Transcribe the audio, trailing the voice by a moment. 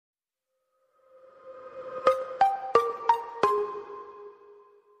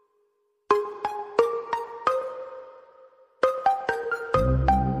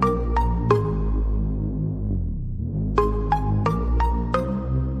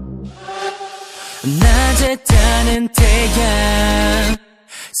낮에 따는 태양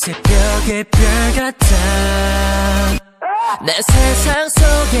새벽의 별 같아 내 세상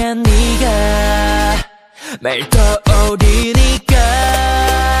속에 네가 매일 떠오르니까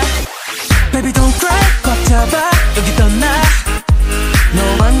Baby don't cry 꽉 잡아 여기 떠나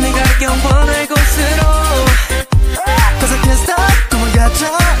너와 내가 영원할 곳으로 Cause I can't stop 도망가자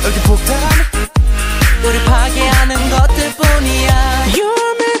여기 폭탄 우리 파괴하는 것들뿐이야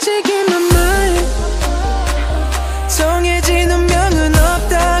You're magic in my mind 정해진 운명은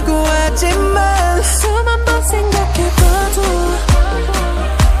없다고 하지만 수만 번 생각해봐도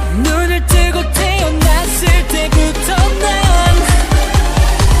눈을 뜨고 태어났을 때부터 난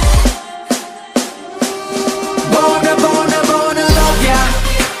Bona bona bona love ya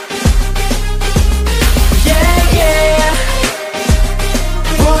Yeah yeah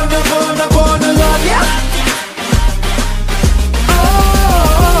Bona bona bona love ya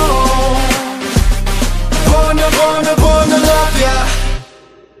Oh Bona bona bona love ya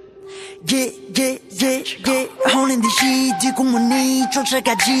Yeah yeah yeah yeah 혼인 듯이 뒷공문이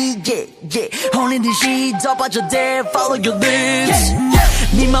쫓아가지 Yeah yeah 혼인 듯이 더 빠져들 Follow your lips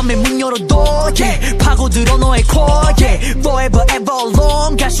네 맘에 문 열어둬 yeah 파고들어 너의 core yeah Forever ever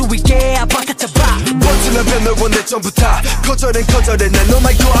long 갈 수 있게 아파가잡아 버티면 뱀을 원해 전부 다 거절은 거절해 난 너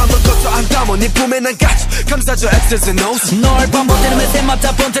말고 아무것도 안 담아 네 품에 난 가져 감싸줘 X's and O's 널 반복되는 내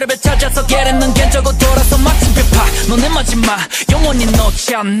맘다 본드랩에 찾아서 깨르는 견적고 돌아서 마치 배파 너내 마지막 영원히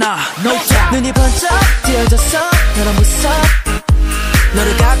놓지 않아 No doubt 눈이 번쩍 띄어졌어 너란 무섭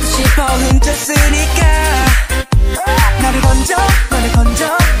너를 갖고 싶어 훔쳤으니까 나를 건져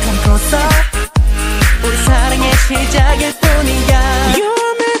감고서 우리 사랑의 시작일 뿐이야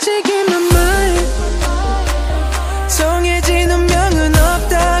You're magic in my mind 정해진 운명은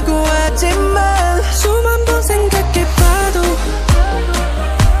없다고 하지만 수만 번 생각해봐도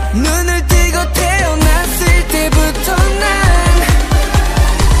눈을 뜨고 태어났을 때부터 난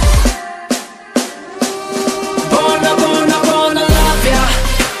Bona bona bona love ya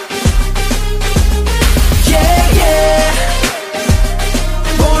Yeah yeah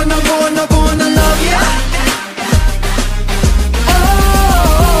Bona bona bona love ya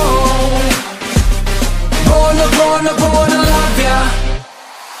Oh Bona bona bona love ya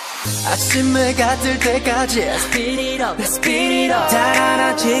아침을 가들 때까지 Speed it up, let's speed it up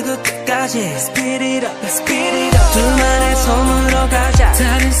달아나 지구 끝까지 Speed it up, let's speed it up 둘만의 손으로 가자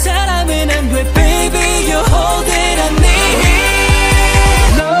다른 사람은 안 돼 Baby you hold it I need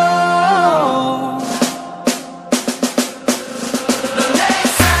No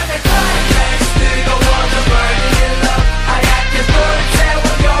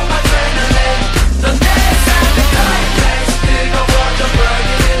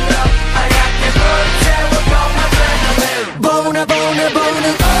Bona bona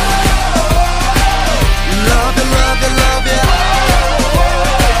bona Love ya love ya love ya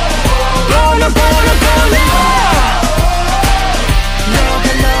Bona bona bona Love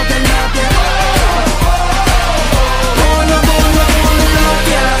ya love ya love ya Bona bona bona love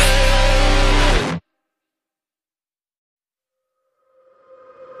ya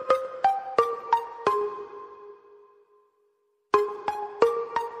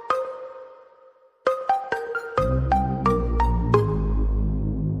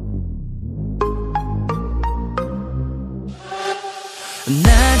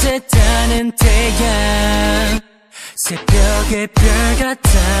낮에 따는 태양 새벽의 별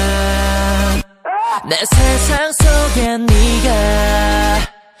같아 내 세상 속에 네가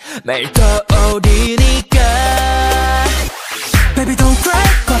매일 떠오르니까 Baby don't cry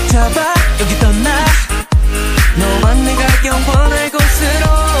꽉 잡아 여기 떠나 너와 내가 영원할 곳으로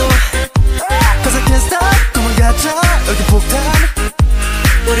Cause I can't stop 도망가자 여기 폭탄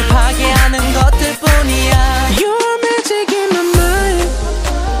우리 파괴하는 것들뿐이야 You're magic in my mind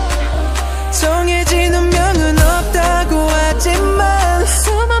정해진 운명은 없다고 하지만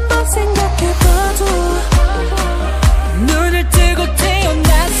수만 번 생각해봐도 눈을 뜨고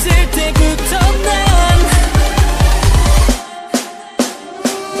태어났을 때부터 난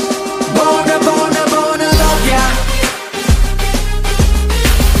Bona bona bona love ya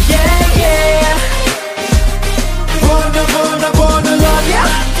Yeah yeah Bona bona bona love ya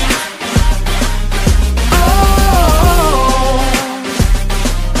Oh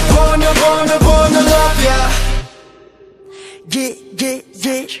Bona bona bona love ya Yeah yeah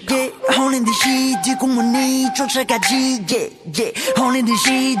yeah yeah 혼인 듯이 뒷공문이 쫓아가지 Yeah yeah 혼인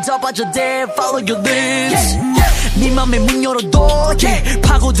듯이 더 빠져들 Follow your lips 네 맘에 문 열어둬 yeah.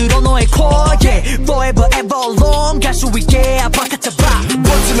 파고들어 너의 core yeah. Forever ever long 갈 수 있게 아바카차바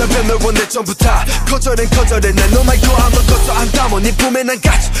버티면 변널 원해 전부 다 거절은 거절해 난 너 말고 아무것도 안 담아 네 품에 난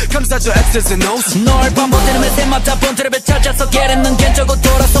가져 감싸줘 X's and O's 널 반복되는 매세마다 번트랩에 찾아서 게레는 견적고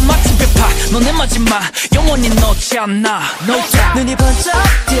돌아서 마침 배파 넌 내 마지막 영원히 놓지 않아 No doubt 눈이 번쩍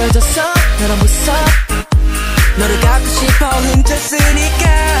띄어져서 너랑 무섭 너를 갖고 싶어 훔쳤으니까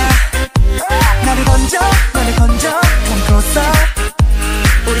나를 건져 감고서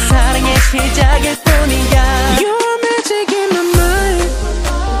우리 사랑의 시작일 뿐이야 You're magic in my mind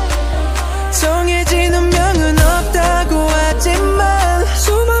정해진 운명은 없다고 하지만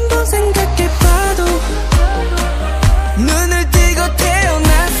수만 번 생각해봐도 눈을 뜨고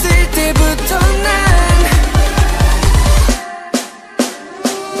태어났을 때부터 난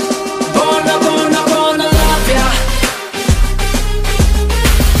Bona bona bona love ya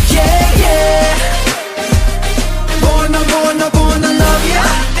Yeah yeah Bona bona bona love ya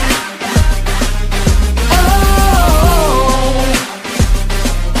Oh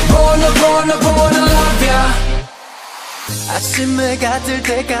Bona bona bona love ya 아침을 가들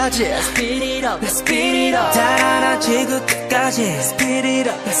때까지 Speed it up, let's speed it up 달아나지고 끝까지 Speed it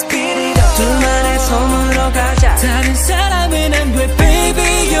up, let's speed it up 둘만의 손으로 가자 다른 사람은 안 돼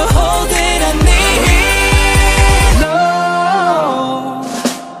Baby, you're all that I need No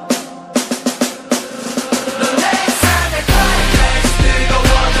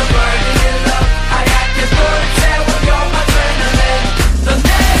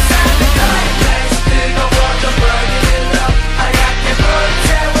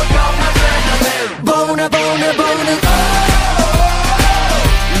Bona bona bona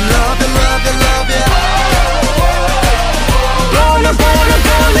Love it, love it, love it Bona bona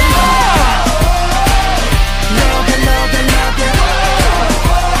bona Love it, love it, love it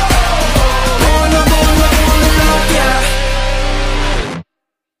Bona bona bona love it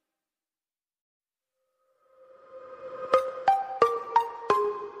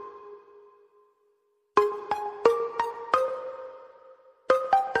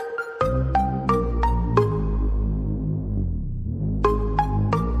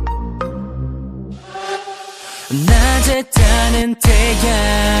낮에 타는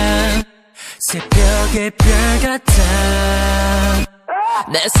태양 새벽의 별 같아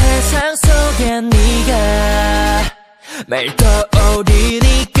내 세상 속에 네가 매일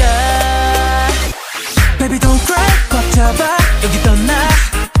떠오르니까 Baby don't cry 꽉 잡아 여기 떠나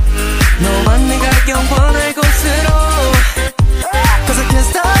너와 내가 영원할 곳으로 Cause I can't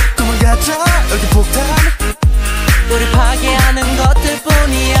stop 꿈을 가져 여기 폭탄 우리 파괴하는 것들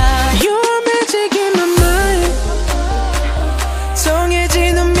뿐이야 You're magic in my mind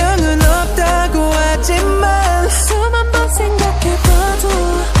정해진 운명은 없다고 하지만 수만 번 생각해봐도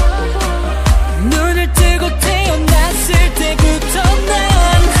눈을 뜨고 태어났을 때부터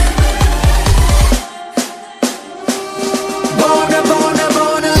난 Bona bona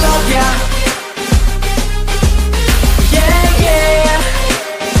bona love ya Yeah yeah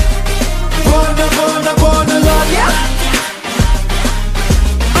Bona bona bona love ya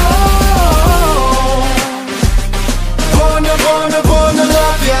Oh Bona bona bona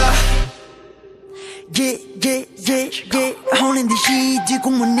love ya Yeah yeah yeah yeah 혼인 듯이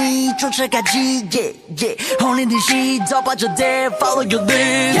뒷공문이 쫓아가지 Yeah yeah 혼인 듯이 더 빠져들 Follow your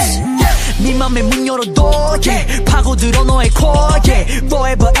lips 네 맘에 문 열어둬 yeah 파고들어 너의 core yeah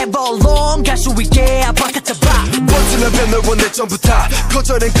Forever ever long 갈 수 있게 아바카차바 버티면 변널 원해 전부 다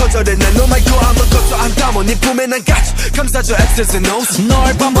거절은 거절해 난 너 말고 아무것도 안 담아 네 품에 난 가져 감싸줘 X's and O's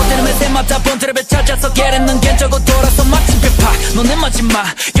널 반복되는 매세마다 번트랩에 찾아서 게레는 견적고 돌아서 마침 배파 넌 내 마지막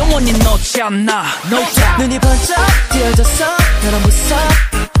영원히 놓지 않아 No doubt 눈이 번쩍 띄어져서 너랑 무섭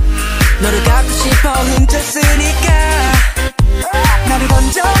너를 갖고 싶어 훔쳤으니까 나를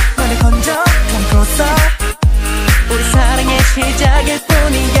건져 감고서 우리 사랑의 시작일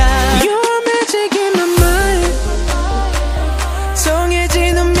뿐이야 You're magic in my mind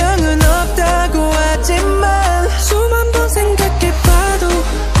정해진 운명은 없다고 하지만 수만 번 생각해봐도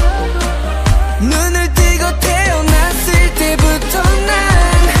눈을 뜨고 태어났을 때부터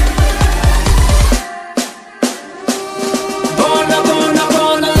난 Bona bona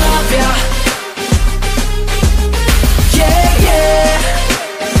bona love ya Yeah yeah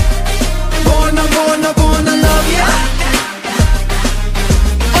Bona bona bona love ya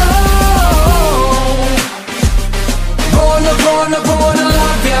Oh Bona bona bona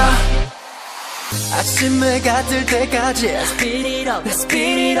love ya 아침을 가들 때까지 Speed it up, let's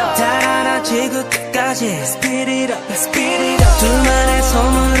speed it up 달아나지고 끝까지 Speed it up, let's speed it up 둘만의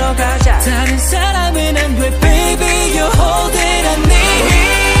손으로 가자 다른 사람은 안 돼 Baby, you're all that I need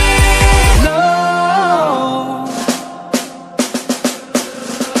No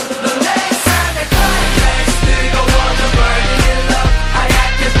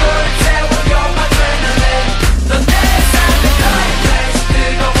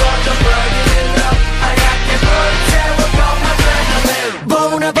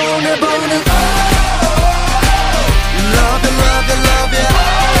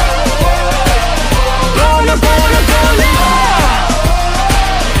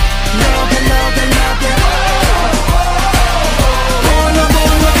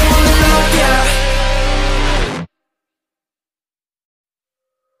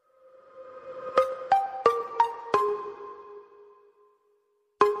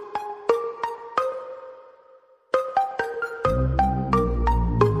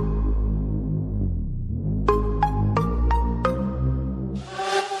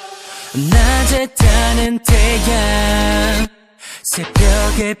따뜻한 태양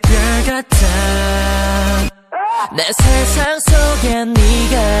새벽의 별 같아 내 세상 속에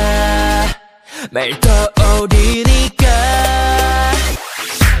네가 매일 떠오르니까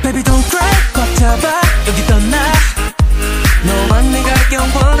Baby don't cry 꽉 잡아 여기 떠나 너와 내가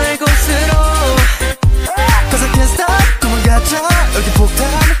영원할 곳으로 Cause I can't stop 도망가자 여기 폭탄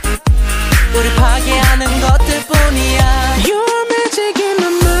우리 파괴하는 것들뿐이야 You're magic in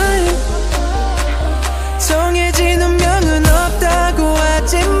my mind 정해진 운명은 없다고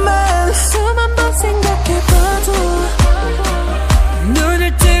하지만 수만 번 생각해봐도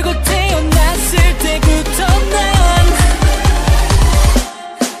눈을 뜨고 태어났을 때부터 난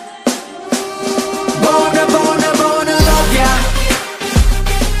Bona bona bona love ya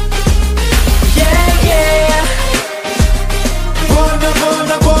Yeah yeah Bona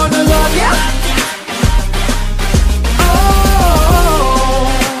bona bona love ya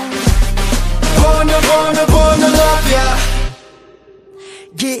Oh Bona bona bona love ya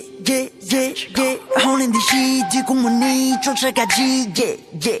Yeah yeah yeah yeah 혼인 듯이 뒷공문이 쫓아가지 Yeah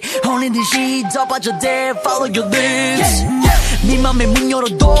yeah 혼인 듯이 더 빠져들 Follow your lips 네 맘에 문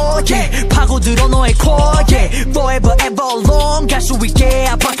열어도 yeah 파고들어 너의 core yeah Forever ever long 갈 수 있게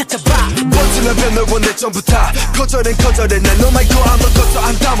아파카타바 멋지면 변널 원해 전부 다 거절엔 거절해 난 너 말고 아무것도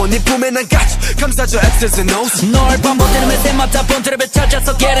안 담아 네 품에 난 가져 감싸줘 X's and O's 널 반복되는 매세마다 본드랩에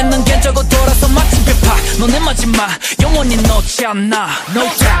찾아서 깨르는 견적고 돌아서 마침 배파 넌 내 마지막 영원히 놓지 않아 No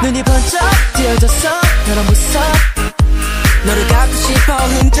doubt 눈이 번쩍 띄어졌어 너랑 무섭 너를 갖고 싶어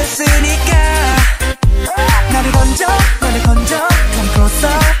훔쳤으니까 나를 건져 Come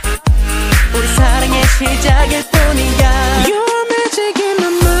closer 우리 사랑의 시작일 뿐이야 You're magic in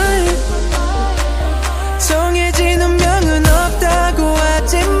my mind 정해진 운명은 없다고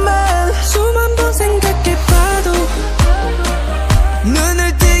하지만 수만 번 생각해봐도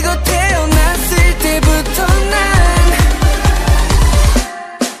눈을 뜨고 태어났을 때부터 난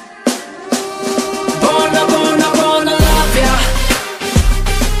Bona bona bona love ya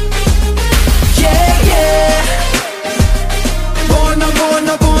Yeah yeah Bona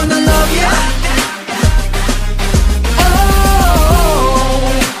bona bona love ya Oh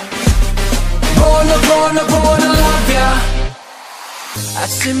Bona bona bona love ya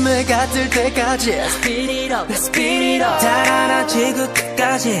아침을 가들 때까지 Speed it up, let's speed it up 달아나 지구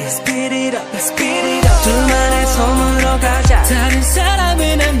끝까지 Speed it up, let's speed it up 둘만의 섬으로 가자 다른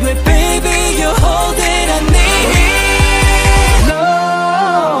사람은 안 돼 Baby you hold it I need No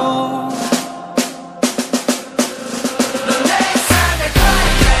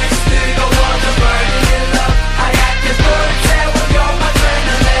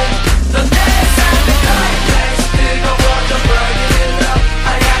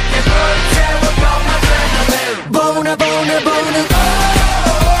Bona bona bona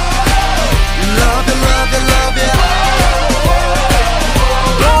Love ya, love ya, love ya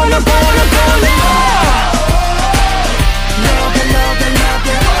Bona bona bona Love ya, love ya, love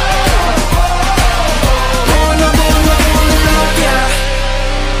ya Bona bona bona love ya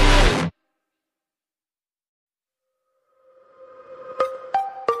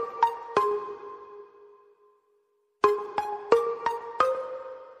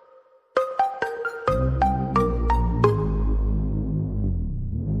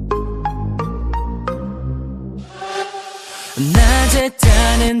낮에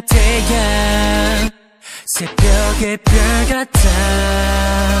따는 태양 새벽의 별 같아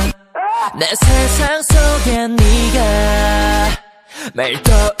내 세상 속에 네가 매일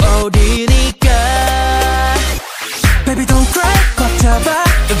떠오르니까 Baby don't cry 꽉 잡아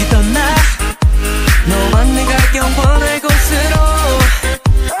여기 떠나 너와 내가 영원할 곳으로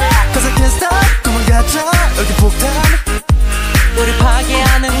Cause I can't stop 도망가자 여기 폭탄 우리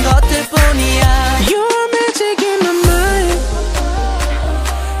파괴하는 것들뿐이야 You're magic in my mind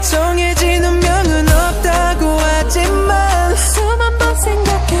정해진 운명은 없다고 하지만 수만 번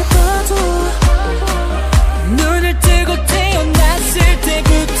생각해봐도 눈을 뜨고 태어났을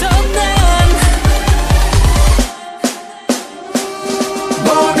때부터 난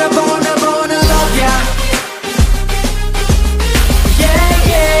Bona bona bona love ya Yeah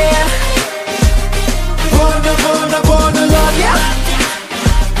yeah Bona bona bona love ya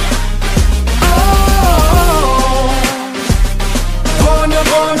Oh Bona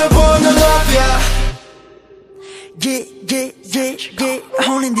bona bona love ya Yeah yeah yeah yeah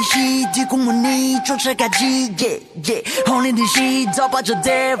혼인 듯이 뒷공문이 쫓아가지 Yeah yeah 혼인 듯이 더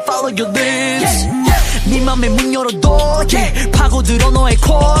빠져들 Follow your lips 네 맘에 문 열어도 yeah 파고들어 너의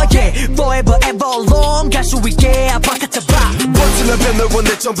core yeah Forever ever long 갈 수 있게 아파카 바꿔잡아 버티면 변널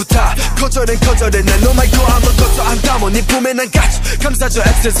원해 전부 다 거절은 거절해 난 너 말고 아무것도 안 담아 네 품에 난 가져 감싸줘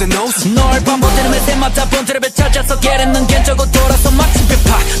X's and O's 널 반복되는 매세마다 본드랩에 찾아서 게르는 견적고 돌아서 마침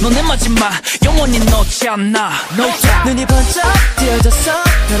배파 넌 내 마지막 영원히 놓지 않아 No doubt 눈이 번쩍 띄어졌어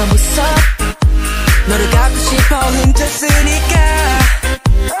너랑 무섭 너를 갖고 싶어 훔쳤으니까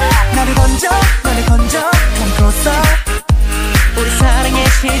나를 건져 감고서 우리 사랑의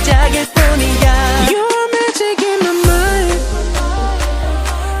시작일 뿐이야 You're magic in my mind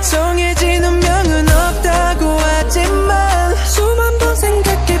정해진 운명은 없다고 하지만 수만 번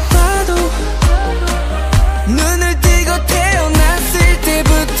생각해봐도 눈을 뜨고 태어났을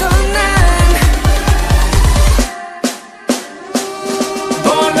때부터 난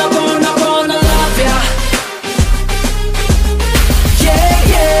Bona bona bona love ya Yeah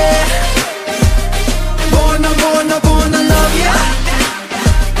yeah Bona bona bona love ya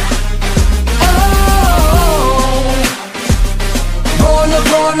Bona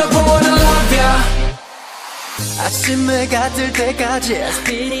bona bona love ya 아침을 가들 때까지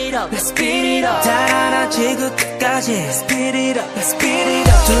Speed it up, let's speed it up 달아나지고 끝까지 Speed it up, let's speed it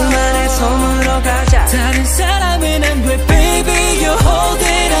up 둘만의 섬으로 가자 다른 사람은 안 돼 Baby you're all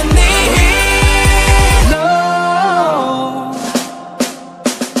that I need No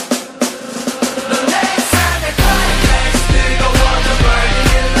넌 내 삶의 climax 뜨거워 the burning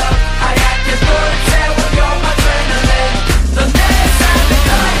in love I got this bullet 태워 you're my adrenaline 넌 내 삶의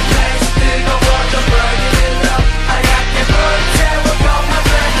climax 뜨거워 the burning in love I got this bullet 태워 you're my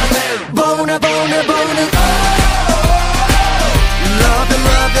adrenaline Bona bona bona Love it,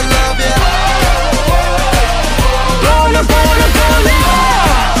 love it, love it Bona bona bona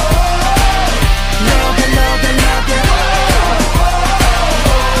Love it, love it, love it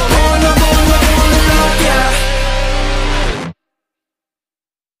Bona bona bona love it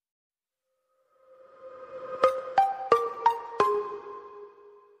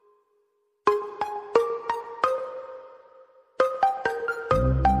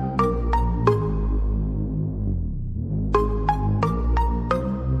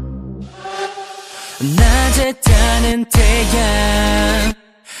낮에 타는 태양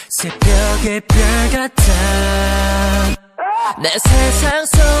새벽의 별 같아 내 세상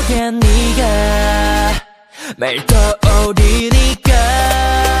속에 네가 매일 떠오르니까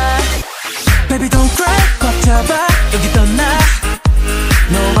Baby don't cry 꽉 잡아 여기 떠나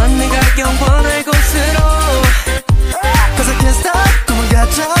너와 내가 영원할 곳으로 Cause I can't stop 꿈을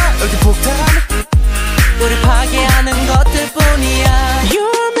가져 여기 폭탄 우리 파괴하는 것들뿐이야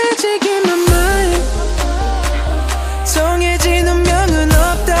You're magic in my mind 정해진 운명은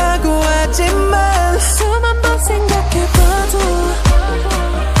없다고 하지만 수만 번 생각해봐도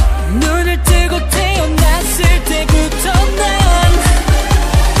눈을 뜨고 태어났을 때부터 난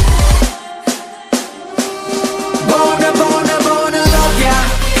Bona bona bona love ya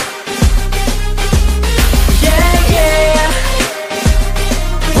Yeah yeah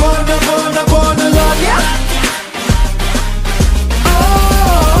Bona bona bona love ya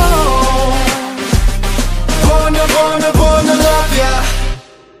Oh Bona bona bona love ya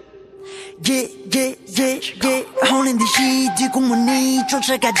Yeah yeah yeah yeah 하는 듯이 뒷공문이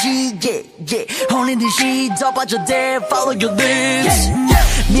쫓아가지 Yeah yeah 하는 듯이 더 빠져들 Follow your lips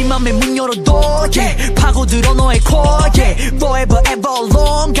네 맘에 문 열어둬 yeah. 파고들어 너의 core yeah. Forever ever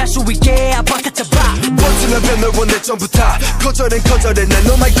long 갈 수 있게 바꿔잡아 버티면 변널 원해 전부 다 거절은 거절해 난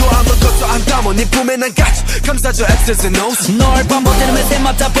너 말고 아무것도 안 담아 네 품에 난 가져 감싸줘 X's and O's 널 반복되는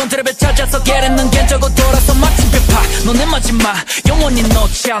매세마다 본드랩에 찾아서 게르는 견적고 돌아서 마침 배파 넌 내 마지막 영원히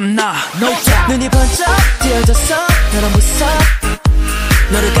놓지 않아 No doubt 눈이 번쩍 띄어졌어 너랑 무섭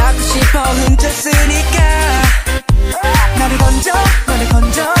너를 갖고 싶어 훔쳤으니까 나를 건져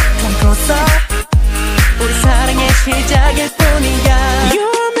감고서 우리 사랑의 시작일 뿐이야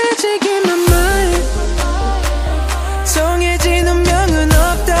You're magic in my mind 정해진 운명은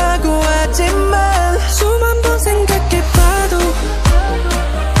없다고 하지만 수만 번 생각해봐도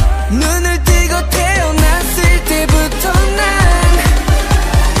눈을 뜨고 태어났을 때부터 난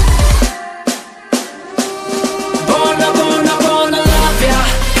Bona bona bona love ya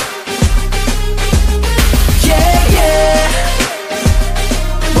Yeah yeah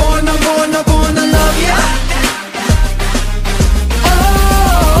Bona bona bona love ya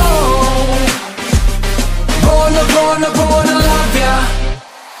Oh Bona bona bona love ya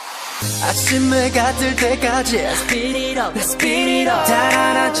아침을 가들 때까지 Speed it up, let's speed it up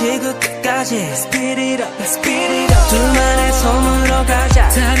달아나지고 끝까지 Speed it up, let's speed it up 둘만의 섬으로 가자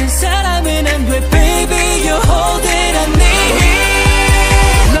다른 사람은 안 돼 Baby you're all that I need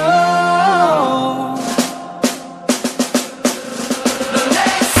No 넌 내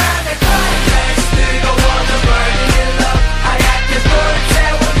삶의 climax 뜨거워 the burning in love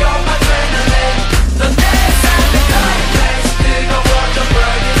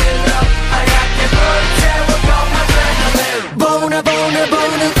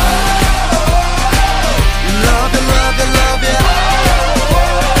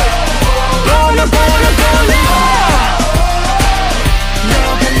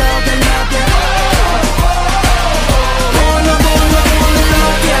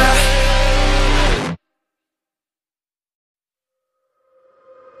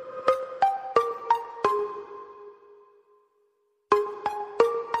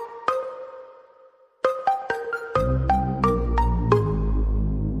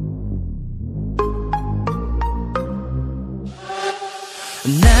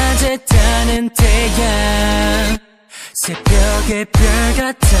낮에 타는 태양 새벽의 별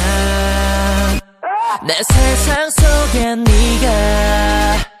같아 내 세상 속에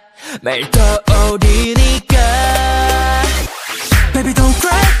네가 매일 떠오르니까 Baby don't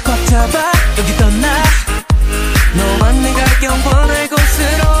cry 꽉 잡아 여기 떠나 너와 내가 영원할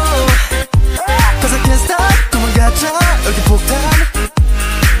곳으로 Cause I can't stop 도망가자 여기 폭탄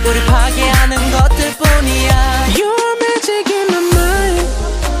우리 파괴하는 것들뿐이야 You're magic in my mind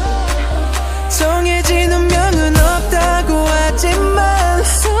정해진 운명은 없다고 하지만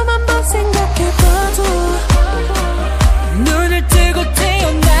수만 번 생각해봐도 눈을 뜨고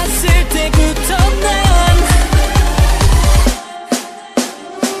태어났을 때부터 난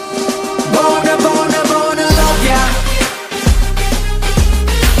Bona bona bona love ya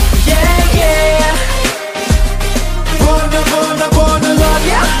Yeah yeah Bona bona bona love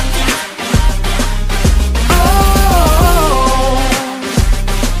ya Oh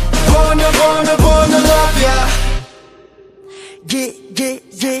Bona bona bona love ya Yeah yeah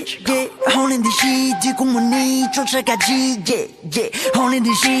yeah yeah 혼인 듯이 뒷공문이 쫓아가지 Yeah yeah 혼인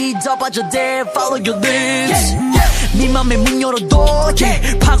듯이 더 빠져들 Follow your lips 네 맘에 문 열어둬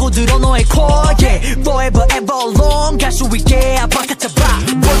yeah 파고들어 너의 core yeah Forever ever long 갈 수 있게 아파가잡아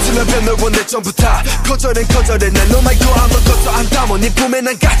버티면 변널 원해 전부 다 거절은 거절해 난 너 말고 아무것도 안 담아 네 품에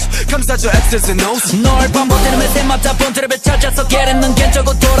난 가져 감싸줘 X's and O's 널 반복되는 매새마다 본드랩에 찾아서 깨르는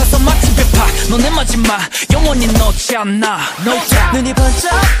견적고 돌아서 마치 배파 넌 내 마지막 영원히 놓지 않아 No doubt 눈이 번쩍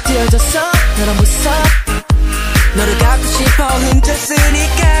띄어졌어 너랑 무섭 너를 갖고 싶어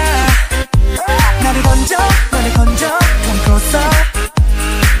훔쳤으니까 나를 건져 감고서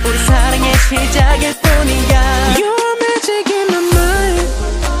우리 사랑의 시작일 뿐이야 You're magic in my mind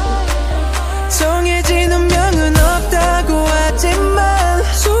정해진 운명은 없다고 하지만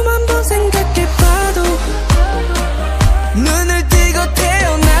수만 번 생각해봐도 눈을 뜨고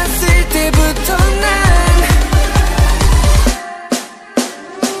태어났을 때부터 난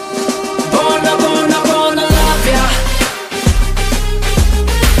Bona bona bona love ya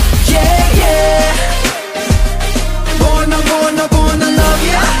Yeah yeah Bona bona bona love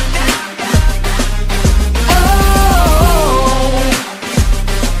ya Oh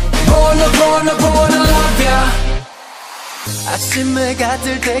Bona bona bona love ya 아침에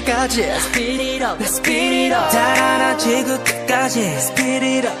가들 때까지 Speed it up Let's speed it up 달아나지고 끝까지 Speed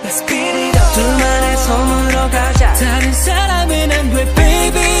it up Let's speed it up 둘만의 손으로 가자 다른 사람은 안 돼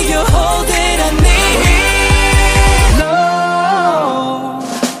Baby you hold it I need No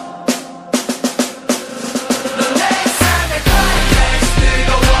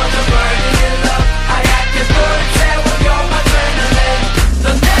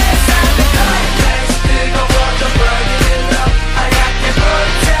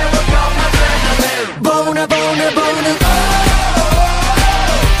Bona bona bona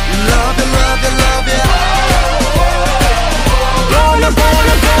Love it love it love it Bona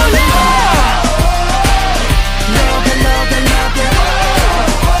bona bona Love it love it love it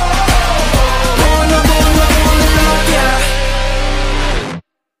Bona bona bona love it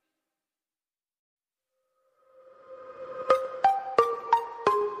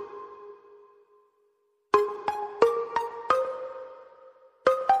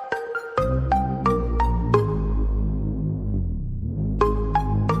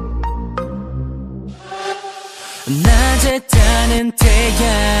낮에 타는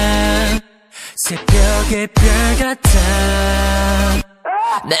태양 새벽의 별 같아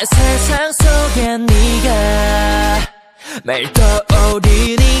내 세상 속에 네가 매일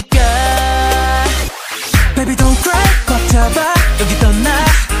떠오르니까 Baby don't cry 꽉 잡아 여기 떠나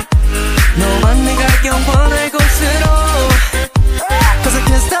너와 내가 영원할 곳으로 Cause I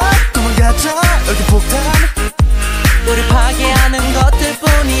can't stop 도망가자 여기 폭탄 우리 파괴하는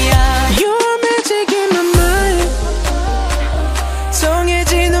것들뿐이야 You're magic in my mind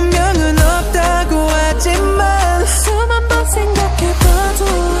정해진 운명은 없다고 하지만 수만 번 생각해봐도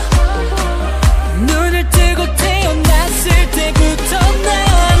눈을 뜨고 태어났을 때부터 난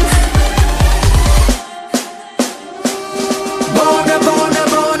Bona bona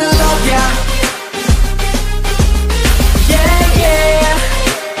bona love ya Yeah yeah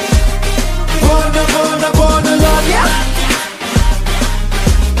Bona bona bona love ya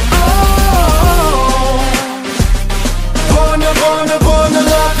Oh Bona bona bona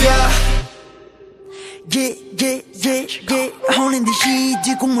love ya Yeah yeah yeah yeah 혼인 듯이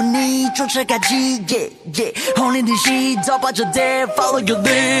뒷공문이 쫓아가지 Yeah yeah 혼인 듯이 더 빠져들 Follow your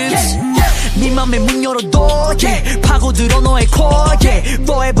lips 네 맘에 문 열어둬 yeah. 파고들어 너의 core yeah.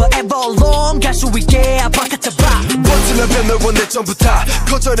 Forever ever long 갈 수 있게 아바카타바 버티면 변을 원해 전부 다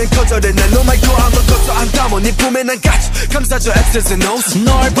거절은 거절해 난 너 말고 아무것도 안 담아 네 품에 난 가져 감싸줘 X's and O's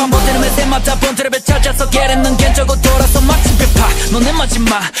널 반복되는 매세마다 본드랩에 찾아서 게레는 견적고 돌아서 마침 배파 넌 내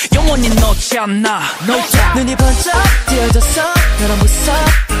마지막 영원히 놓지 않아 No doubt 눈이 번쩍 띄어졌어 너랑 무섭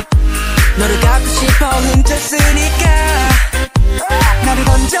너를 갖고 싶어 훔쳤으니까 나를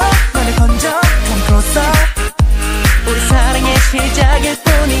건져 Come closer 우리 사랑의 시작일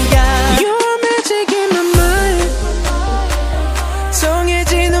뿐이야 You're magic in my mind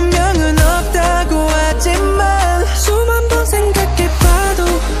정해진 운명은 없다고 하지만 수만 번 생각해봐도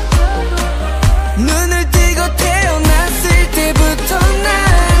눈을 뜨고 태어났을 때부터 난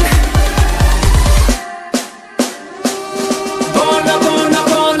Bona bona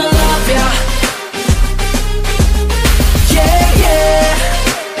bona love ya Yeah yeah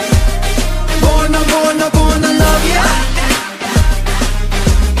Bona bona bona love ya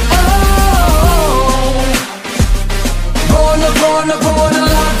Oh Bona bona bona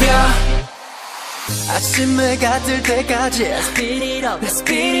love ya 아침해가 뜰 때까지 Speed it up Let's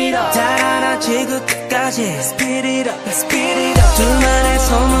speed it up 달아나지고 끝까지 Speed it up Let's speed it up 둘만의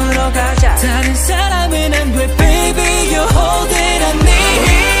섬으로 가자 다른 사람은 안 돼 Baby you're all that I need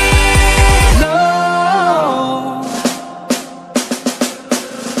No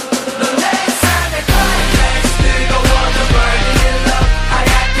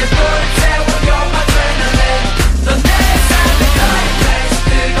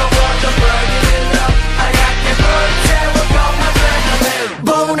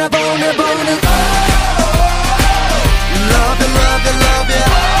Bona bona bona Love it love it love it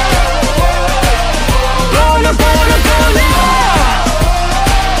Bona bona bona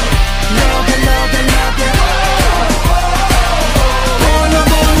Love it love it love it Bona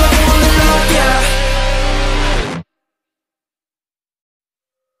bona bona love it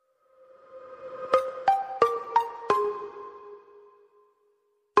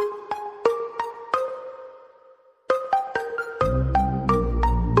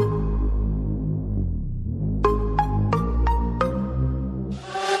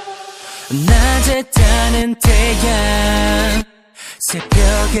낮에 따는 태양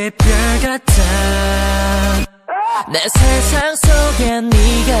새벽의 별 같아 내 세상 속에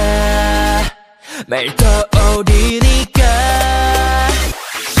네가 매일 떠오르니까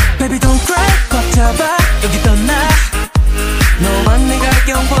Baby don't cry 꽉 잡아 여기 떠나 너만 내가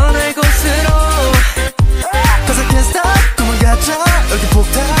영원할 곳으로 Cause I can't stop 꿈을 가져 여기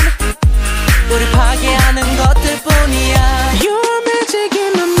폭탄 우리 파괴하는 것들뿐이야 You're magic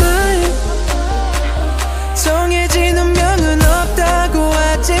in my mind 정해진 운명은 없다고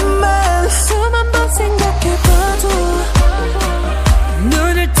하지만 수만 번 생각해봐도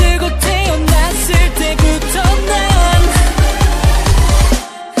눈을 뜨고 태어났을 때부터 난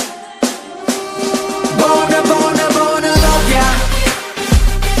Bona bona bona love ya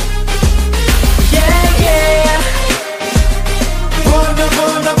Yeah yeah Bona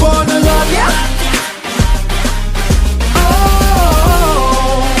bona bona love ya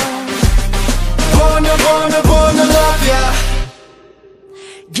Oh Bona bona bona love ya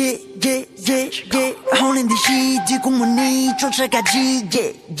Yeah yeah yeah yeah 하는 듯이 뒷공문이 쫓아가지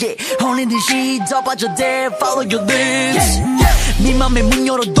Yeah yeah 하는 듯이 더 빠져들 Follow your lips 네 맘에 문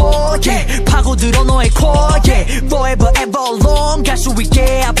열어둬 yeah. 파고들어 너의 core yeah. Forever ever long 갈 수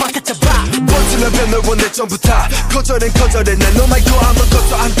있게 아바카타바 버티면 변을 원해 전부 다 거절은 거절해 난 너 말고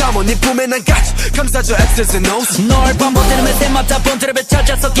아무것도 안 담아 네 품에 난 가져 감싸줘 X's and O's 널 반복되는 매세마다 본드랩에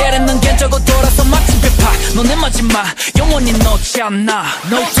찾아서 게레는 견적고 돌아서 마침 배파 넌 내 마지막 영원히 놓지 않아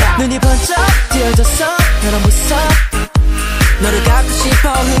No doubt 눈이 번쩍 띄어졌어 너랑 무섭 너를 갖고 싶어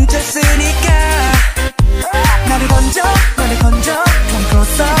훔쳤으니까 나를 건져 Come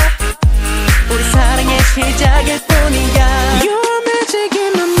closer 우리 사랑의 시작일 뿐이야 You're magic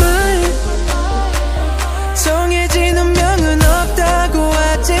in my mind 정해진 운명은 없다고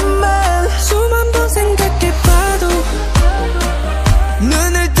하지만 수만 번 생각해봐도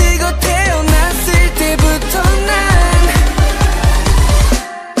눈을 뜨고 태어났을 때부터 난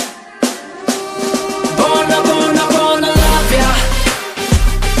Bona bona bona love ya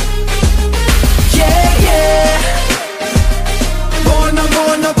Yeah yeah Bona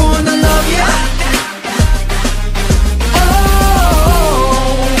bona bona love ya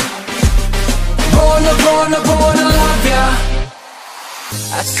Oh Bona bona bona love ya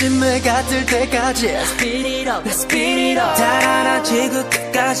아침해가 뜰 때까지 Speed it up Let's speed it up 달아나지고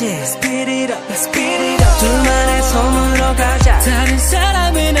끝까지 Speed it up Let's speed it up 둘만의 섬으로 가자 다른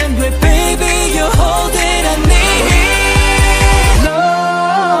사람은 안 돼 Baby you're all that I need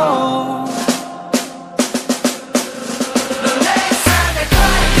No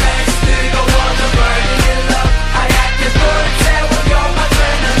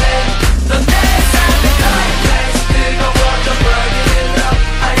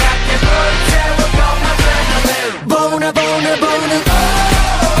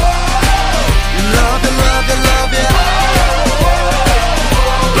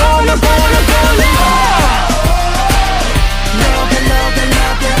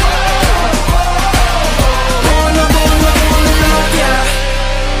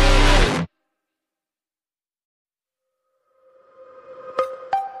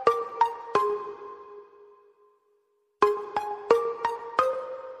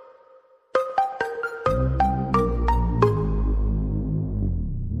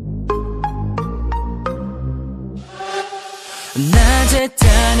낮에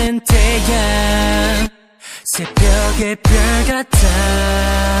타는 태양 새벽의 별 같아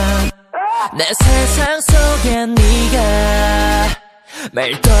내 세상 속에 네가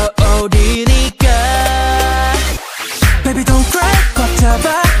매일 떠오르니까 Baby don't cry 꽉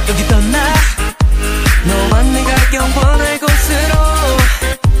잡아 여기 떠나 너와 내가 영원할 곳으로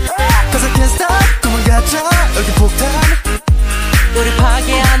Cause I can't stop 도망가자 여기 폭탄 우리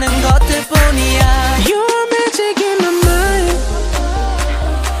파괴하는 것들뿐이야 You're magic in my mind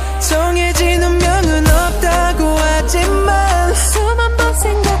정해진 운명은 없다고 하지만 수만 번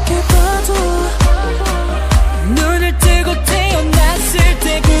생각해봐도 눈을 뜨고 태어났을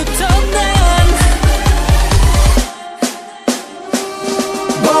때부터 난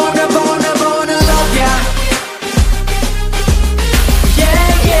Bona bona bona love ya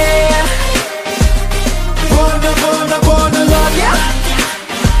Yeah yeah Bona bona bona love ya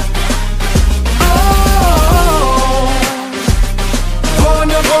Oh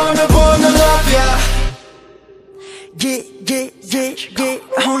Bona bona bona love ya Yeah yeah yeah yeah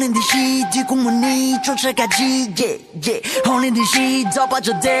혼인 듯이 뒷공문이 쫓아가지 Yeah yeah 혼인 듯이 더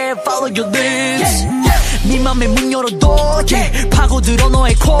빠져들 Follow your lips 네 맘에 문 열어도 yeah 파고들어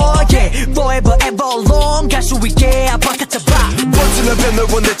너의 core yeah Forever ever long 갈 수 있게 아파가잡아 버티면 널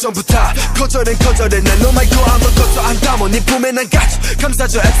원해 전부 다 거절해 난 너 말고 아무것도 안 담아 네 품에 난 가지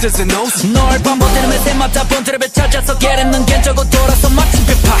감싸줘 X's and O's 널 반복되는 매대마다 번들을 찾아서 깨르는 견적고 돌아서 마침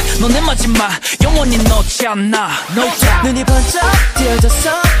배파 넌 내 마지막 영원히 놓지 않아 No doubt 눈이 번쩍 띄어졌어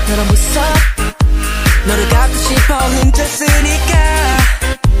너란 무섭 너를 갖고 싶어 훔쳤으니까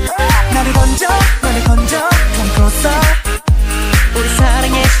나를 건져 감고서 우리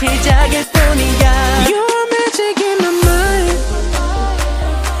사랑의 시작일 뿐이야 You're magic in my mind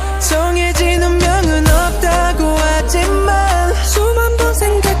정해진 운명은 없다고 하지만 수만 번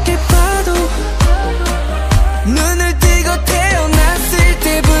생각해봐도 눈을 뜨고 태어났을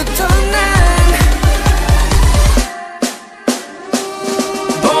때부터 난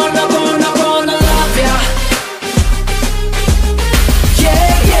Bona bona bona love ya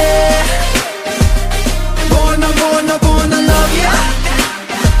Yeah yeah Bona bona bona love ya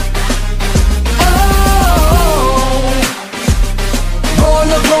Oh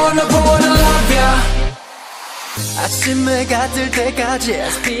Bona bona bona love ya 아침에 가들 때까지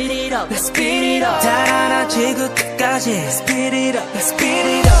Speed it up, let's speed it up 달아나지고 끝까지 Speed it up, let's speed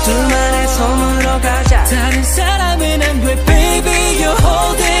it up 둘만의 손으로 가자 다른 사람은 안 돼 Baby you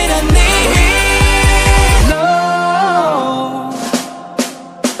hold it I need No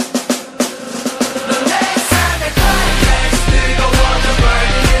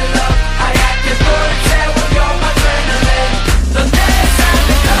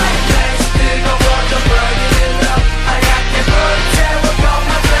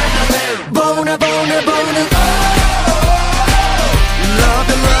Bona bona bona Love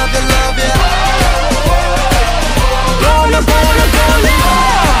ya love ya love ya Bona bona bona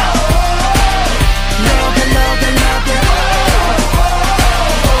Love ya love ya love ya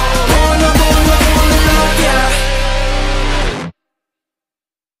Bona bona bona love ya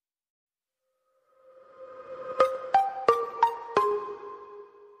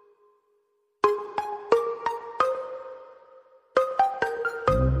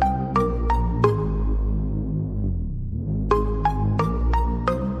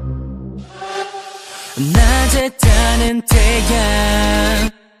낮에 타는 태양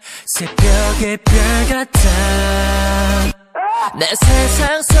새벽의 별 같아 내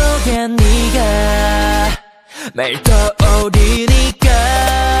세상 속에 네가 매일 떠오르니까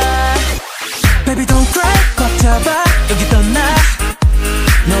Baby don't cry 꽉 잡아 여기 떠나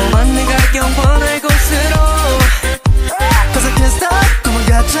너와 내가 영원할 곳으로 Cause I can't stop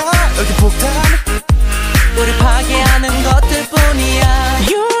도망가자 여기 폭탄 우리 파괴하는 것들뿐이야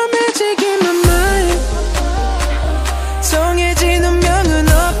You're magic in my mind 정해진 운명은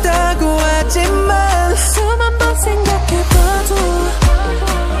없다고 하지만 수만 번 생각해봐도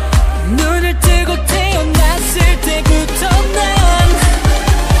눈을 뜨고 태어났을 때부터 난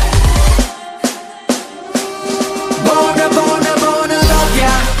Bona bona bona love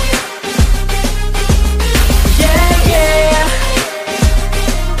ya Yeah yeah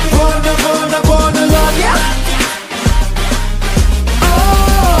Bona bona bona love ya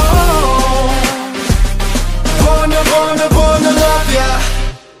Oh Bona bona bona love ya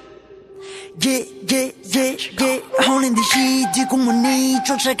Yeah yeah yeah yeah 혼인 듯이 뒷공문이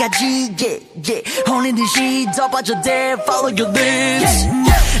쫓아가지 Yeah yeah 혼인 듯이 더 빠져들 Follow your lips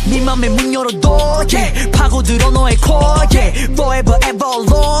네 맘에 문 열어도 yeah 파고들어 너의 core yeah Forever ever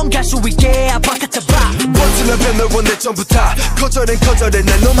long 갈 수 있게 아파가잡아 버티면 버티면 널 원해 전부 다 거절해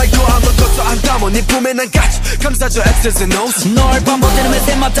난 너 말고 아무것도 안 담아 네 품에 난 가지 감싸줘 X's and O's 널 반복되는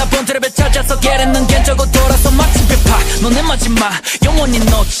매세마다 본드랩에 찾아서 깨르는 견적고 돌아서 마치 배파 넌 내 마지막 영원히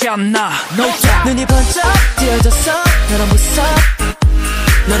놓지 않아 No doubt 눈이 번쩍 띄어졌어 너랑 무섭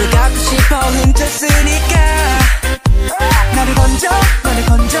너를 갖고 싶어 훔쳤으니까 나를 건져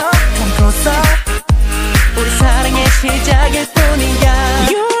Come closer 우리 사랑의 시작일 뿐이야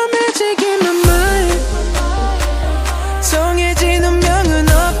You're magic in my mind 정해진 운명은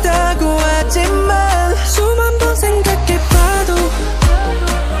없다고 하지만 수만 번 생각해봐도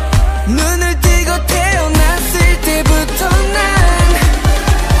눈을 뜨고 태어났을 때부터 난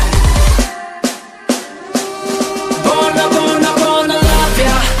Bona bona bona love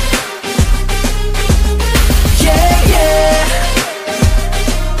ya Yeah yeah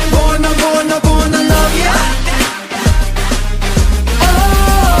Bona bona bona love ya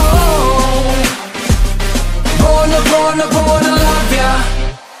Bona bona love ya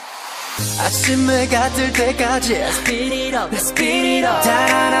아침을 가들 때까지 Speed it up Let's speed it up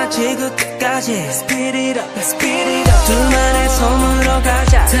달아나지고 끝까지 Speed it up Let's speed it up 둘만의 손으로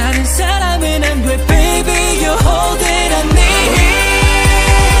가자 다른 사람은 안 돼 Baby you hold it I need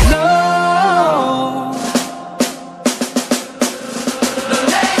No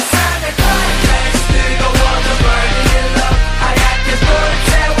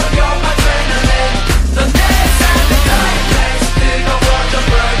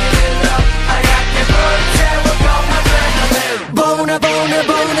Bona bona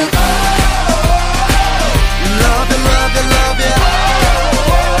bona Love it love it love it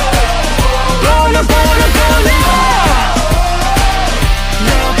Bona bona bona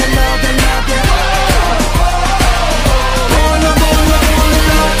Love it love it love it Bona bona bona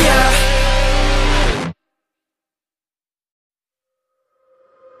love it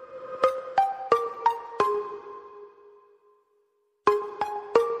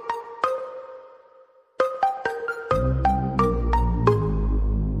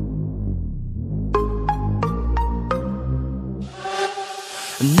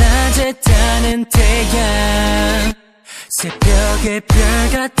낮에 타는 태양 새벽의 별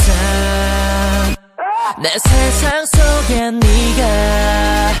같아 내 세상 속에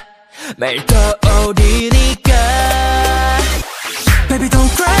네가 매일 떠오르니까 Baby don't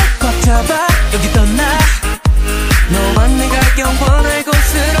cry 꽉 잡아 여기 떠나 너와 내가 영원할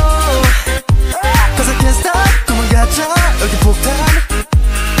곳으로 Cause I can't stop 도망가자 여기 폭탄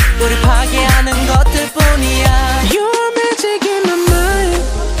우리 파괴하는 것들 뿐이야 You're magic in my mind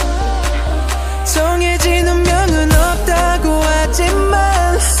정해진 운명은 없다고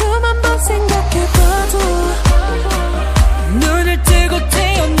하지만 수만 번 생각해봐도 눈을 뜨고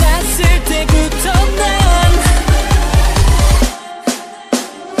태어났을 때부터 난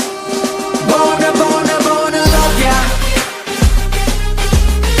Bona bona bona love ya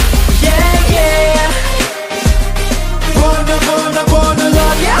Yeah yeah Bona bona bona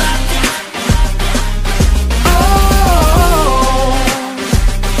love ya Oh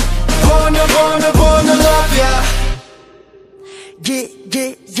Bona bona bona love ya Yeah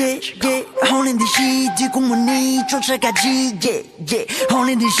yeah yeah yeah 혼인 듯이 뒷공문이 쫓아가지 Yeah yeah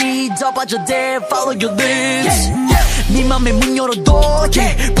혼인 듯이 더 빠져들 Follow your lips 네 맘에 문 열어둬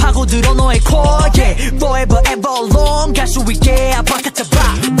yeah 파고들어 너의 core yeah Forever ever long 갈 수 있게 아바카타바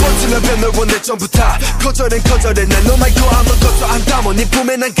버티면 널 원해 전부 다 거절해 난 너 말고 아무것도 안 담아 네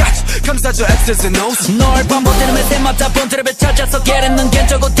품에 난 가지 감싸줘 X's and O's 널 반복되는 매세마다 본드랩에 찾아서 깨르는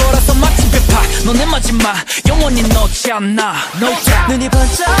견적고 돌아서 마치 배파 넌 내 마지막 영원히 놓지 않아 No doubt 눈이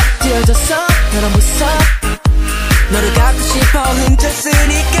번쩍 띄어졌어 너랑 무섭 너를 갖고 싶어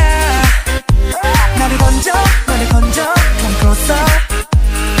훔쳤으니까 나를 건져 Come closer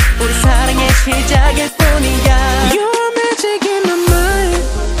우리 사랑의 시작일 뿐이야 You're magic in my mind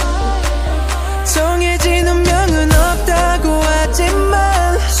정해진 운명은 없다고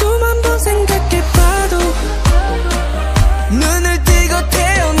하지만 수만 번 생각해봐도 눈을 뜨고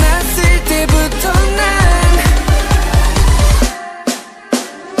태어났을 때부터 난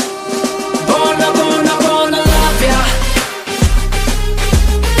Bona bona bona love ya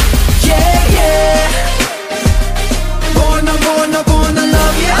Yeah yeah Bona bona bona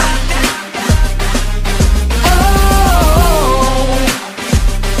love ya Oh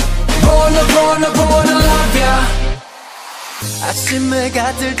Bona bona bona love ya 아침을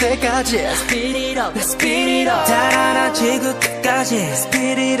가들 때까지 Speed it up Let's speed it up 달아나지고 끝까지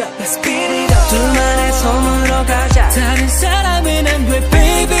Speed it up, let's speed it up 둘만의 손으로 가자 다른 사람은 안 돼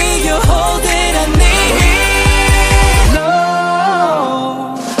Baby you hold it I need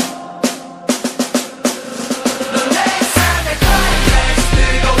No 내 삶의 climax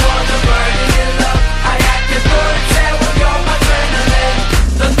뜨거워져 burning in love 하얗게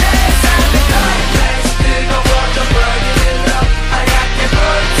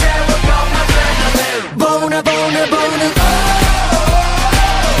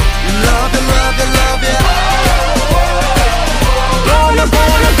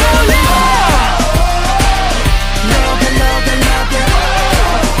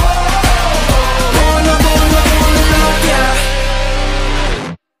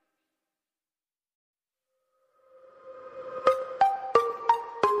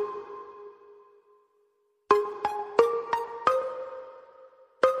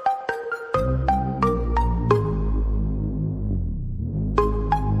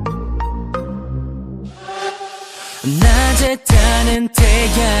낮에 뜨는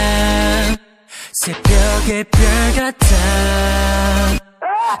태양 새벽의 별 같아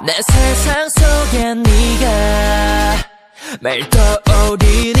내 세상 속에 네가 매일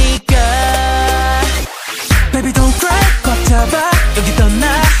떠오르니까 Baby don't cry 꽉 잡아 여기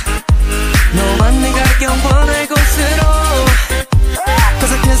떠나 너와 내가 영원할 곳으로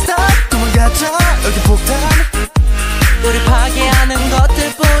Cause I can't stop 도망가자 여기 폭탄 우리 파괴하는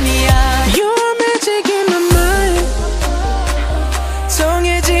것들뿐이야 You're magic in my mind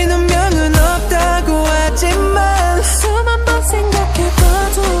정해진 운명은 없다고 하지만 수만 번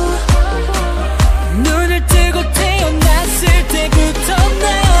생각해봐도 눈을 뜨고 태어났을 때부터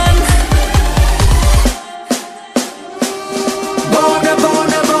난 Bona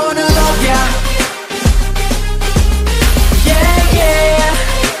bona bona love ya Yeah yeah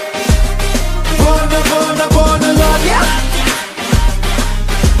Bona bona bona love ya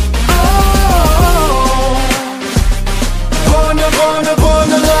Oh Bona bona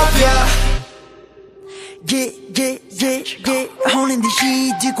bona love ya Yeah yeah yeah yeah 혼인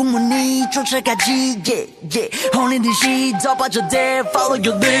듯이 뒷공문이 쫓아가지 Yeah yeah 혼인 듯이 더 빠져들 Follow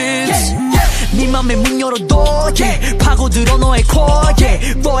your lips 네 맘의 문 열어도 yeah 파고들어 너의 core yeah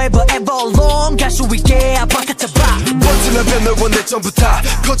Forever ever long 갈 수 있게 아빠가 잡아 버티면 뱉는 원내 전부 다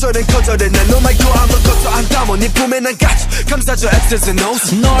거절해 난 너 말고 아무것도 안 담아 네 품에 난 갇혀 감싸줘 X's and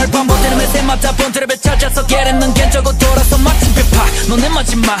O's 널 반복되는 매세마다 본드랩에 찾아서 깨르는 견적고 돌아서 마침 배파 넌 내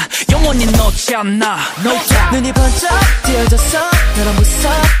마지막 영원히 놓지 않아 No doubt 눈이 번쩍 띄어져서 너랑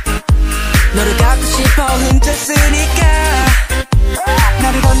무서워 너를 갖고 싶어 훔쳤으니까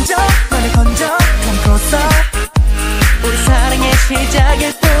나를 건져 감고서 우리 사랑의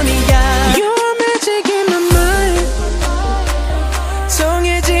시작일 뿐이야 You're magic in my mind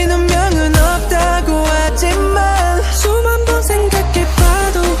정해진 운명은 없다고 하지만 수만 번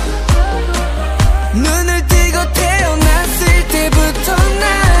생각해봐도 눈을 뜨고 태어났을 때부터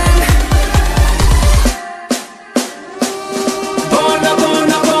난 Bona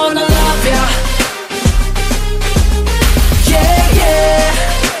bona bona love ya Yeah yeah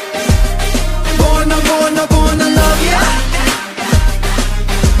Bona bona bona love ya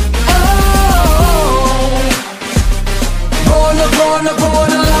Oh Bona bona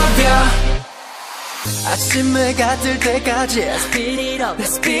bona love ya 아침을 가들 때까지 Speed it up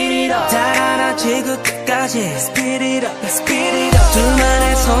Let's speed it up 달아나지고 끝까지 Speed it up Let's speed it up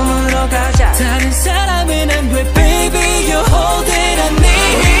둘만의 손으로 가자 다른 사람은 안 돼 Baby you hold it I need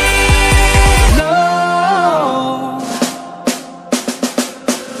No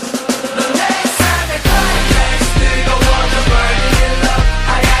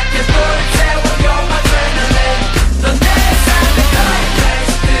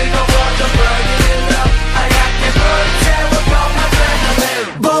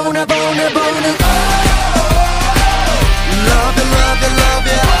Bona bona bona Love ya love ya love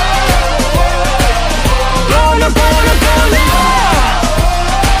ya Bona bona bona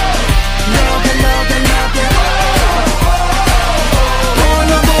Love ya love ya love ya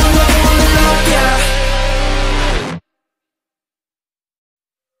Bona bona bona love ya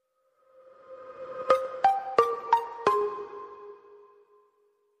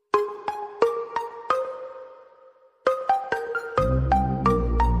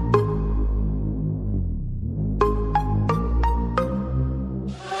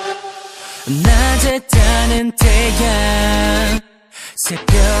낮에 뜨는 태양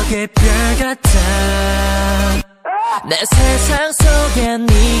새벽의 별 같아 내 세상 속에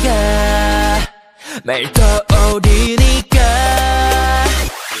네가 매일 떠오르니까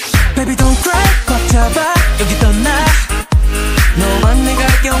Baby don't cry 꽉 잡아 여기 떠나 너와 내가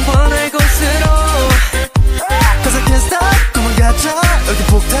영원할 곳으로 Cause I can't stop 도망가자 여기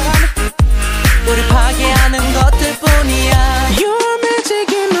폭탄 우리 파괴하는 것들뿐이야 You're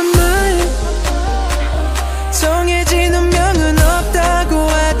magic in my mind 정해진 운명은 없다고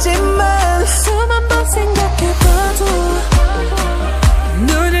하지만 수만 번 생각해봐도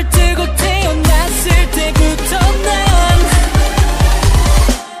눈을 뜨고 태어났을 때부터 난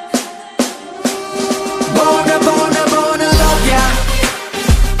Bona bona bona love ya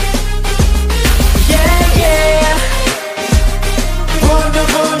Yeah yeah Bona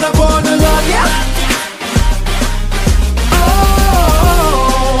bona bona love ya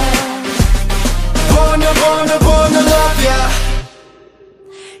Oh Bona bona bona love ya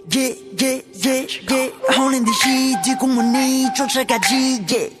Yeah yeah yeah yeah 혼인 듯이 뒷공문이 쫓아가지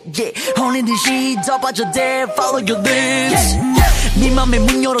Yeah yeah 혼인 듯이 더 빠져들 Follow your lips 네 맘의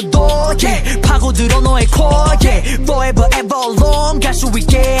문 열어도 yeah 파고들어 너의 core yeah Forever ever long 갈 수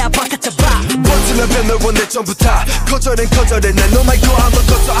있게 아빠가 잡아 버티면 앞에 널 원해 전부 다 거절해 난 너 말고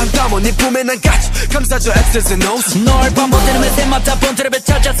아무것도 안 담아 네 품에 난 가지 감싸줘 X's and O's 널 반복되는 매세마다 본드랩에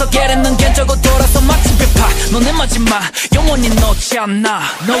찾아서 깨르는 견적고 돌아서 마침 배파 넌 내 마지막 영원히 놓지 않아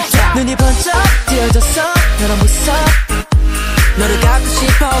No doubt 눈이 번쩍 띄어졌어 너랑 무섭 너를 갖고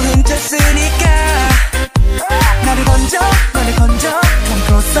싶어 훔쳤으니까 나를 건져 Come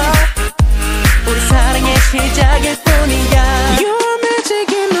closer 우리 사랑의 시작일 뿐이야 You're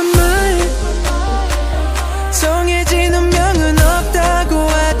magic in my mind 정해진 운명은 없다고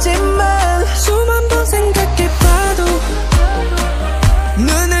하지만 수만 번 생각해봐도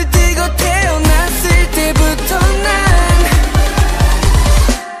눈을 뜨고 태어났을 때부터 난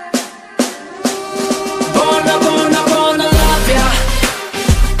Bona bona bona love ya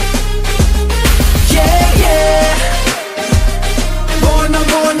Yeah yeah Bona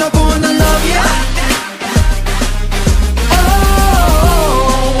bona bona love ya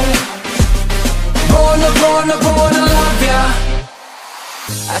Bona bona love ya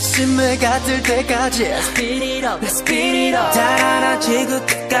아침을 가들 때까지 Speed it up Let's speed it up 달아나지고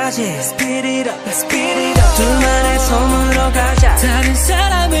끝까지 Speed it up Let's speed it up 둘만의 손으로 가자 다른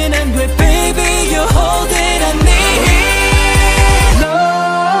사람은 안 돼 Baby you're all that I need No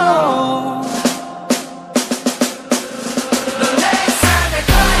넌 내 삶의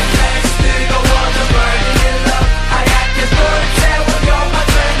climax 뜨거워 the burning in love 하얗게 불태워 you're my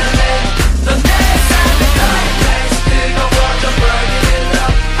adrenaline 넌 내 삶의 climax 뜨거워 the burning in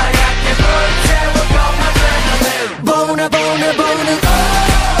love 하얗게 불태워 you're my adrenaline Bona bona bona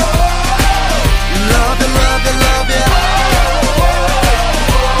Love it love it love it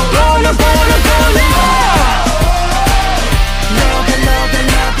Bona bona bona Love it love it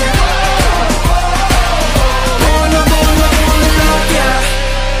love it Bona bona bona love ya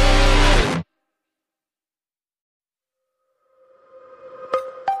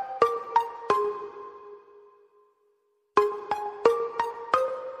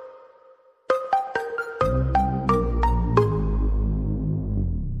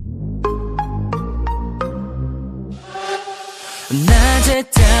낮에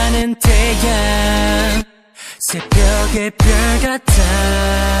따는 태양 새벽의 별 같아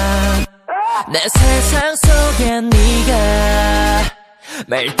내 세상 속에 네가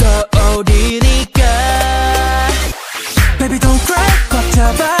매일 떠오르니까 Baby don't cry 꽉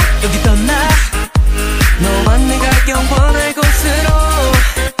잡아 여기 떠나 너와 내가 영원할 곳으로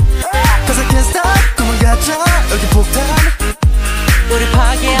Cause I can't stop 꿈을 가져 여기 폭탄 우리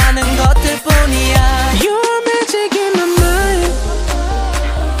파괴하는 것들 뿐이야 You're magic in my mind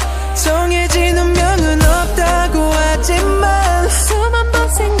정해진 운명은 없다고 하지만 수만 번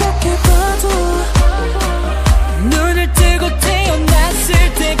생각해봐도 눈을 뜨고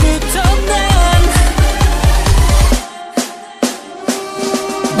태어났을 때부터 난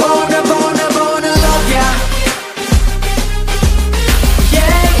Bona bona bona love ya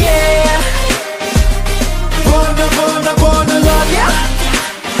Yeah yeah Bona bona bona love ya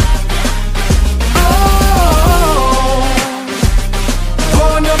Oh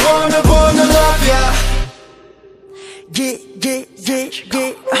Bona bona bona love ya Yeah yeah yeah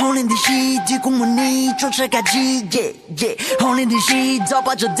yeah 혼인 듯이 뒷공문이 쫓아가지 Yeah yeah 혼인 듯이 더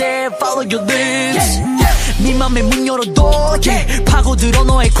빠져들 Follow your lips 네 맘에 문 열어둬 yeah 파고들어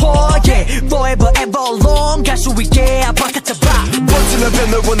너의 core yeah Forever ever long 갈 수 있게 아바카타바 버튼 앞에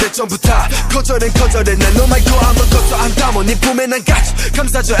널 원해 전부 다 거절해 난 너 말고 아무것도 안 담아 네 품에 난 가지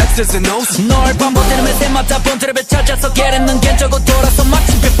감싸줘 X's and O's 널 반복되는 매세마다 본드랩에 찾아서 깨르는 견적고 돌아서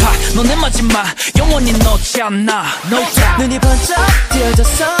마침 배파 넌 내 마지막 영원히 놓지 않아 No doubt 눈이 번쩍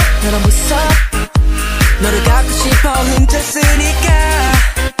띄어졌어 너랑 무섭 너를 갖고 싶어 훔쳤으니까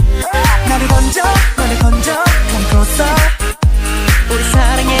나를 건져 Come closer 우리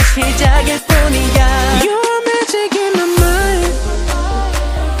사랑의 시작일 뿐이야 You're magic in my mind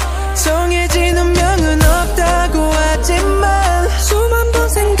정해진 운명은 없다고 하지만 수만 번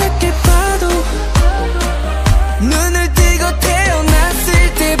생각해봐도 눈을 뜨고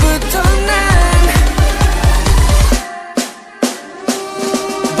태어났을 때부터 난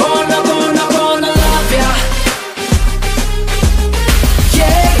Bona bona bona love ya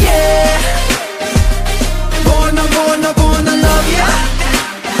Yeah yeah Bona bona bona love ya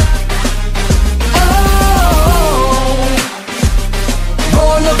Oh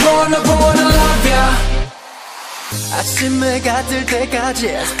Bona bona bona love ya 아침을 가들 때까지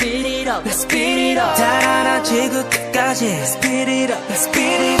Speed it up Let's speed it up 달아나지고 끝까지 Speed it up Let's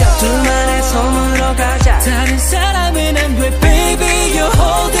speed it up 둘만의 손으로 가자 다른 사람은 안 돼 Baby you're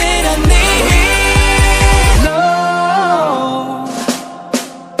all that I need No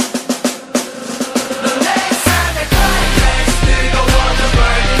넌 내 삶의 climax 뜨거워 the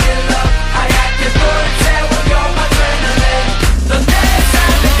burning in love 하얗게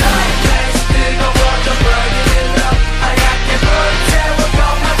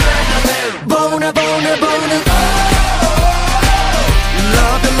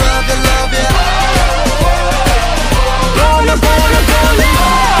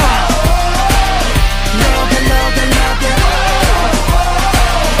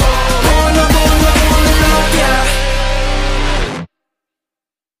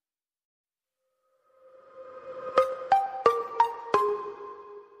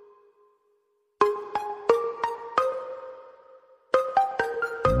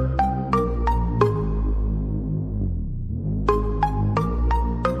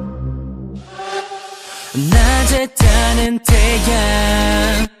낮에 뜨는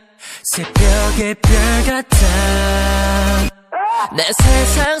태양 새벽의 별 같아 내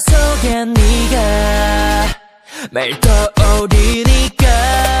세상 속에 네가 매일 떠오르니까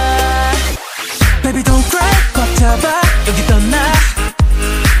Baby don't cry 꽉 잡아 여기 떠나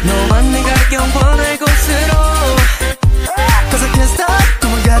너와 내가 영원할 곳으로 Cause I can't stop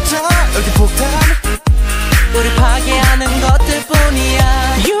도망가자 여기 폭탄 우리 파괴하는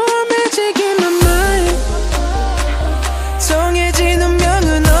것들뿐이야 You're magic in my mind 정해진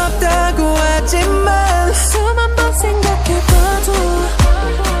운명은 없다고 하지만 수만 번 생각해봐도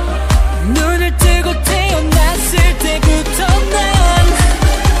눈을 뜨고 태어났을 때부터 난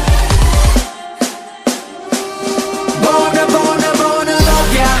Bona bona bona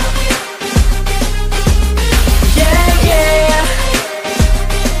love ya Yeah yeah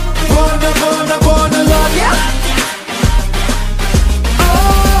Bona bona bona love ya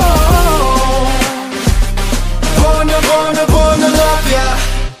Oh Bona bona bona love ya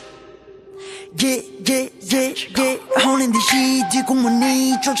Yeah yeah yeah yeah 혼인 듯이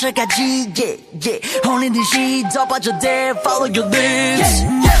뒷공문이 쫓아가지 Yeah yeah 혼인 듯이 더 빠져들 Follow your lips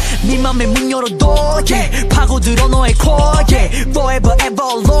네 맘에 문 열어둬 yeah 파고들어 너의 core yeah Forever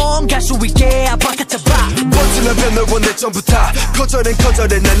ever long 갈 수 있게 아파카타바 버티면 널 원해 전부 다 거절해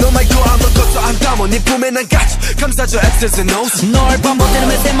난 너 말고 아무것도 안 담아 네 품에 난 가져 감싸줘 X's and O's 널 반복되는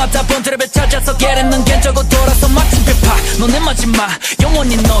매세마다 본드랩에 찾아서 깨르는 견적고 돌아서 마침 배파 넌 내 마지막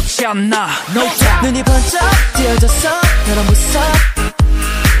영원히 놓지 않아 No doubt 눈이 번쩍 띄어졌어 너랑 무섭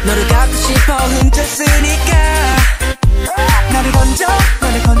너를 갖고 싶어 훔쳤으니까 나를 건져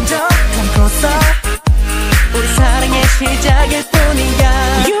감고서 우리 사랑의 시작일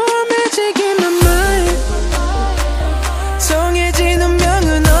뿐이야 You're magic in my mind 정해진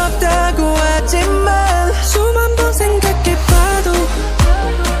운명은 없다고 하지만 수만 번 생각해봐도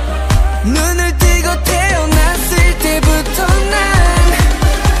눈을 뜨고 태어났을 때부터 난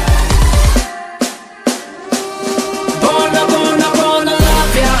Bona bona bona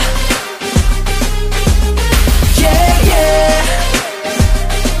love ya Yeah yeah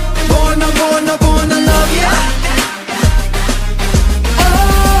Bona bona bona love ya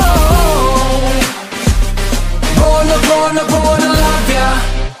Oh Bona bona bona love ya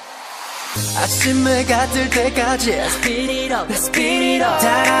아침을 가들 때까지 Speed it up Let's speed it up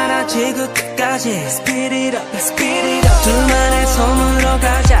달아나지고 끝까지 Speed it up Let's speed it up 둘만의 손으로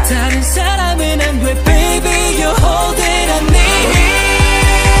가자 다른 사람은 안 돼 Baby you hold it I need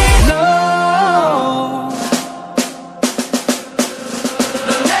No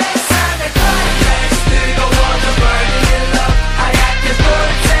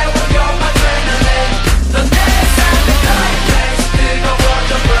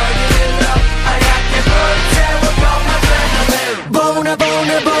Bona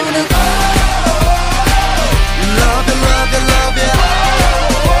bona bona Love ya love ya love ya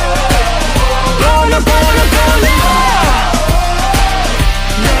Bona bona bona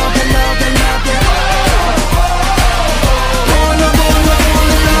Love ya love ya love ya Bona bona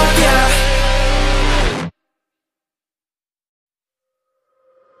bona love ya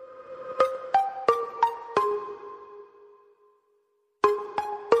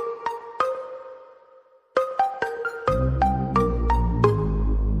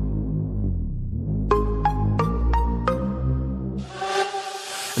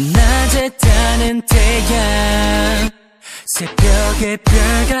낮에 뜨는 태양 새벽의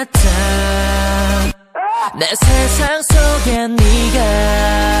별 같아 내 세상 속에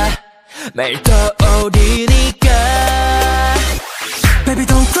네가 매일 떠오르니까 Baby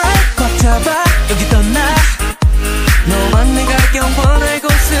don't cry 꽉 잡아 여기 떠나 너와 내가 영원할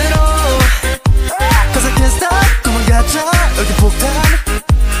곳으로 Cause I can't stop 도망가자 여기 폭탄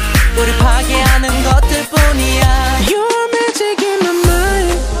우리 파괴하는 것들뿐이야 You're magic in my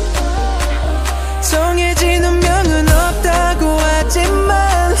mind 정해진 운명은 없다고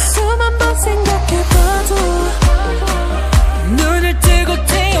하지만 수만 번 생각해봐도 눈을 뜨고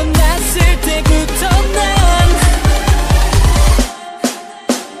태어났을 때부터 난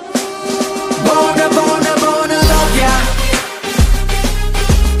Bona bona bona love ya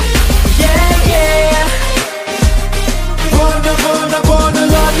Yeah yeah Bona bona bona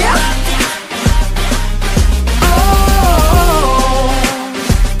love ya Oh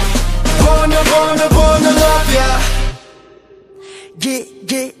Bona bona bona love ya Yeah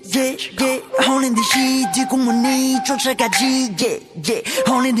yeah yeah yeah 혼인 듯이 뒷공문이 쫓아가지 Yeah yeah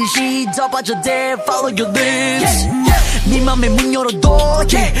혼인 듯이 더 빠져들 Follow your lips 네 맘에 문 열어둬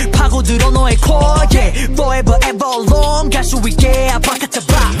yeah. 파고들어 너의 core yeah. Forever ever long 갈 수 있게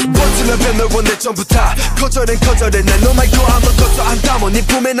아바카타바 버티면 변널 원해 전부 다 거절은 거절해 난 너 말고 아무것도 안 담아 네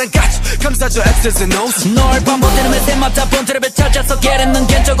품에 난 가져 감싸줘 X's and O's 널 반복되는 매세마다 본드랩에 찾아서 게르는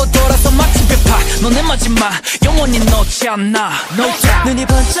견적고 돌아서 마치 배파 넌 내 마지막 영원히 놓지 않아 No doubt 눈이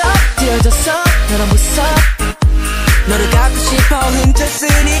번쩍 띄어져서 너랑 무섭 너를 갖고 싶어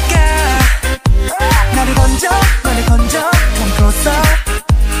훔쳤으니까 나를 건져 Come closer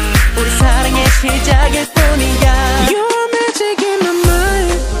우리 사랑의 시작일 뿐이야 You're magic in my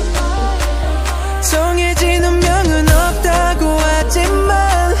mind 정해진 운명은 없다고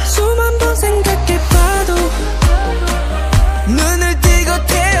하지만 수만 번 생각해봐도 눈을 뜨고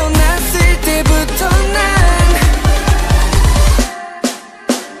태어났을 때부터 난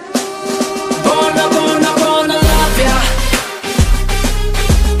Bona bona bona love ya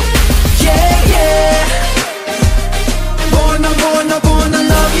Yeah yeah Bona bona bona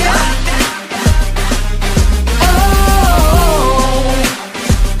love ya Oh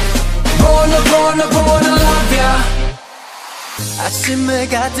Bona bona bona love ya 아침을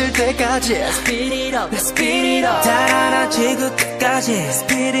가들 때까지 Speed it up Let's speed it up 달아나지고 끝까지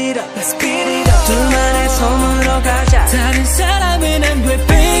Speed it up Let's speed it up 둘만의 손으로 가자 다른 사람은 안 돼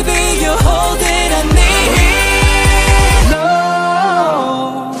Baby you're all that I need